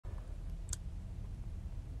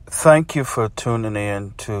Thank you for tuning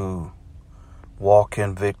in to Walk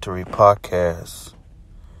in Victory podcast,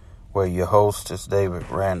 where your host is David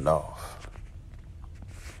Randolph.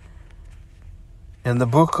 In the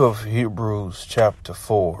book of Hebrews chapter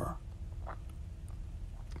 4,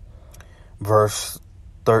 verse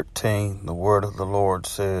 13, the word of the Lord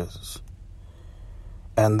says,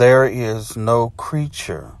 "And there is no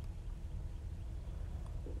creature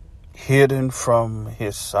hidden from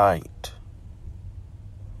his sight,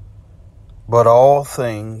 but all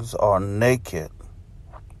things are naked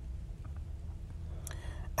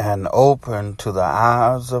and open to the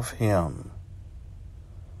eyes of him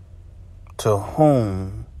to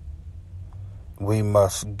whom we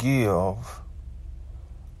must give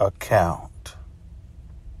account.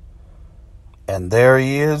 And there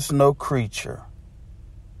is no creature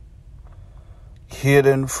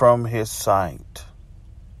hidden from his sight,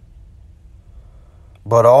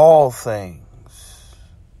 but all things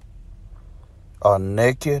are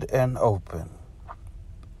naked and open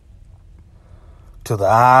to the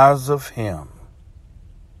eyes of him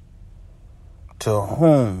to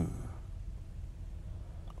whom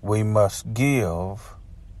we must give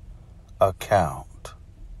account."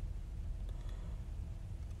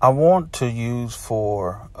 I want to use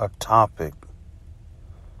for a topic,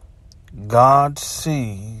 God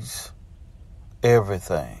sees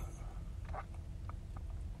everything.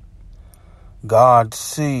 God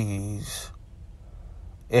sees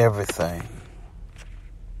everything.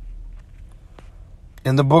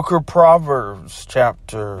 In the book of Proverbs,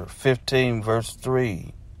 chapter 15, verse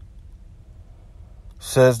 3,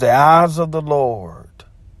 says, "The eyes of the Lord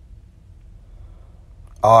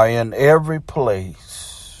are in every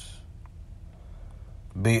place,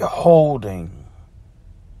 beholding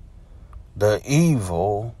the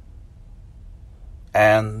evil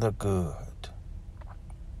and the good."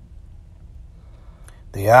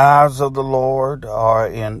 The eyes of the Lord are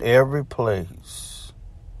in every place,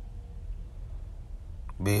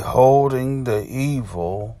 beholding the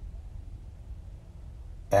evil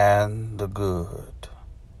and the good.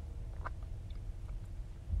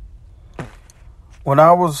 When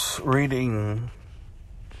I was reading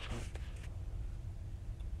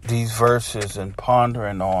these verses and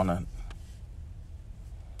pondering on it,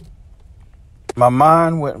 my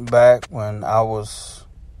mind went back when I was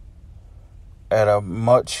at a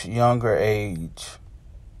much younger age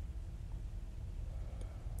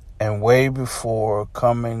and way before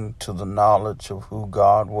coming to the knowledge of who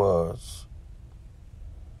God was.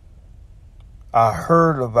 I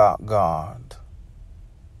heard about God,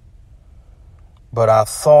 but I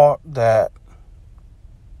thought that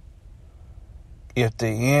if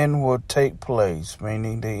the end would take place,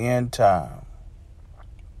 meaning the end time,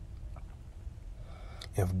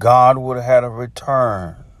 if God would have had a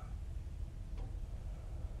return,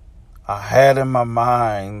 I had in my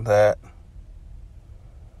mind that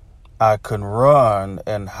I could run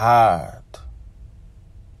and hide,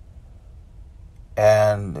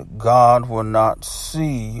 and God will not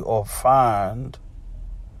see or find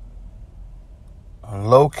and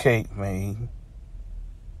locate me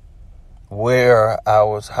where I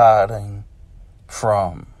was hiding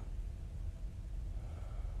from.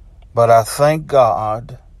 But I thank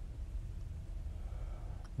God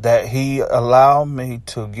that he allowed me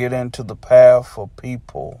to get into the path of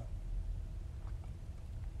people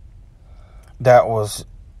that was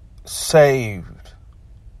saved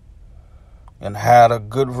and had a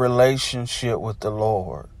good relationship with the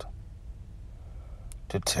Lord,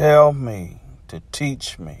 to tell me, to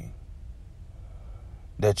teach me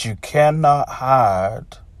that you cannot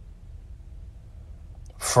hide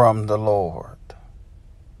from the Lord.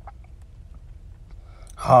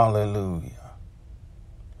 Hallelujah.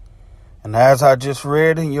 And as I just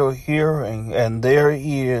read in your hearing, and there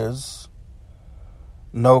is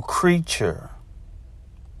no creature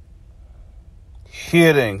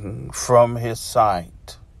hidden from his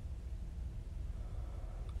sight,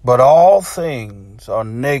 but all things are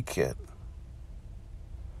naked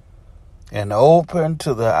and open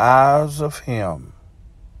to the eyes of him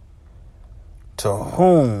to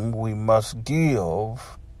whom we must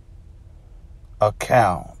give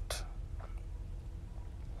account.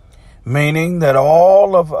 Meaning that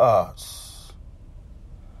all of us,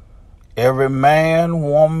 every man,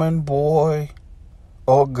 woman, boy,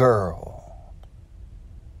 or girl,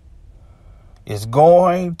 is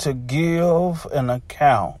going to give an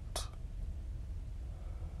account,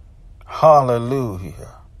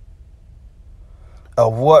 hallelujah,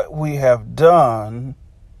 of what we have done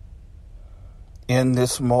in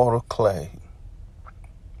this mortal clay.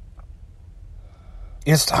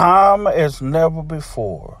 It's time as never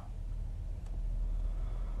before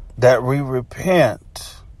that we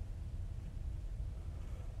repent.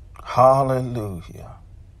 Hallelujah.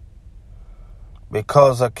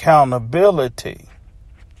 Because accountability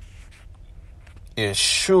is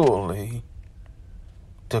surely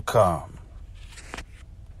to come.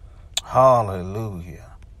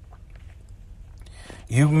 Hallelujah.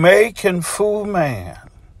 You may can fool man,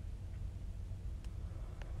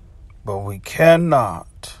 but we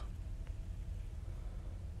cannot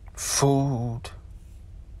fool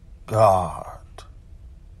God,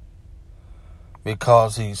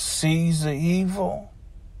 because he sees the evil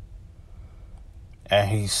and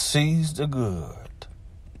he sees the good.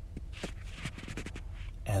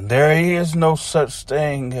 And there is no such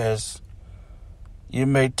thing as you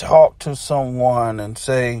may talk to someone and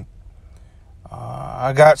say,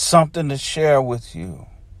 I got something to share with you.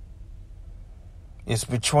 It's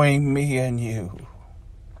between me and you.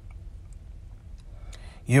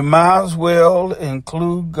 You might as well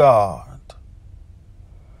include God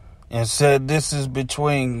and said, this is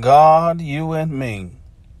between God, you, and me.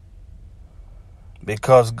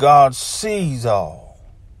 Because God sees all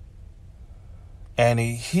and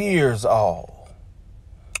he hears all.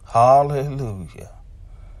 Hallelujah.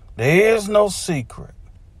 There is no secret.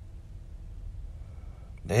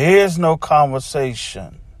 There is no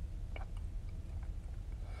conversation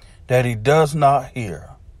that he does not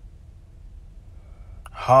hear.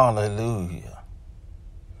 Hallelujah.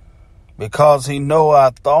 Because he knows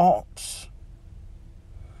our thoughts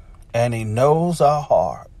and he knows our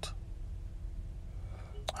heart.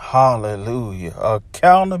 Hallelujah.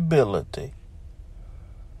 Accountability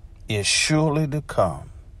is surely to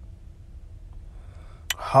come.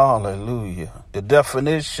 Hallelujah. The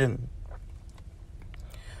definition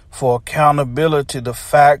for accountability, the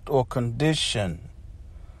fact or condition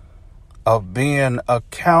of being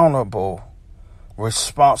accountable,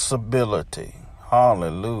 responsibility.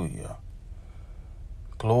 Hallelujah.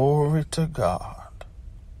 Glory to God.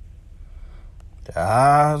 The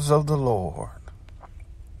eyes of the Lord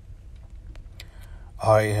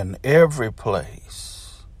are in every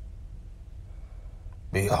place,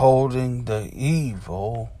 beholding the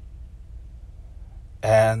evil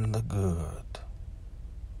and the good.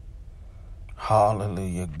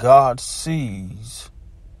 Hallelujah. God sees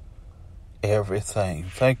everything.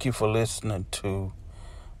 Thank you for listening to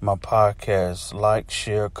my podcast. Like,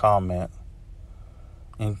 share, comment.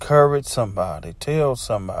 Encourage somebody. Tell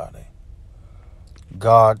somebody.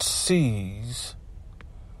 God sees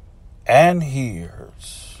and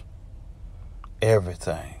hears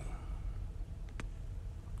everything.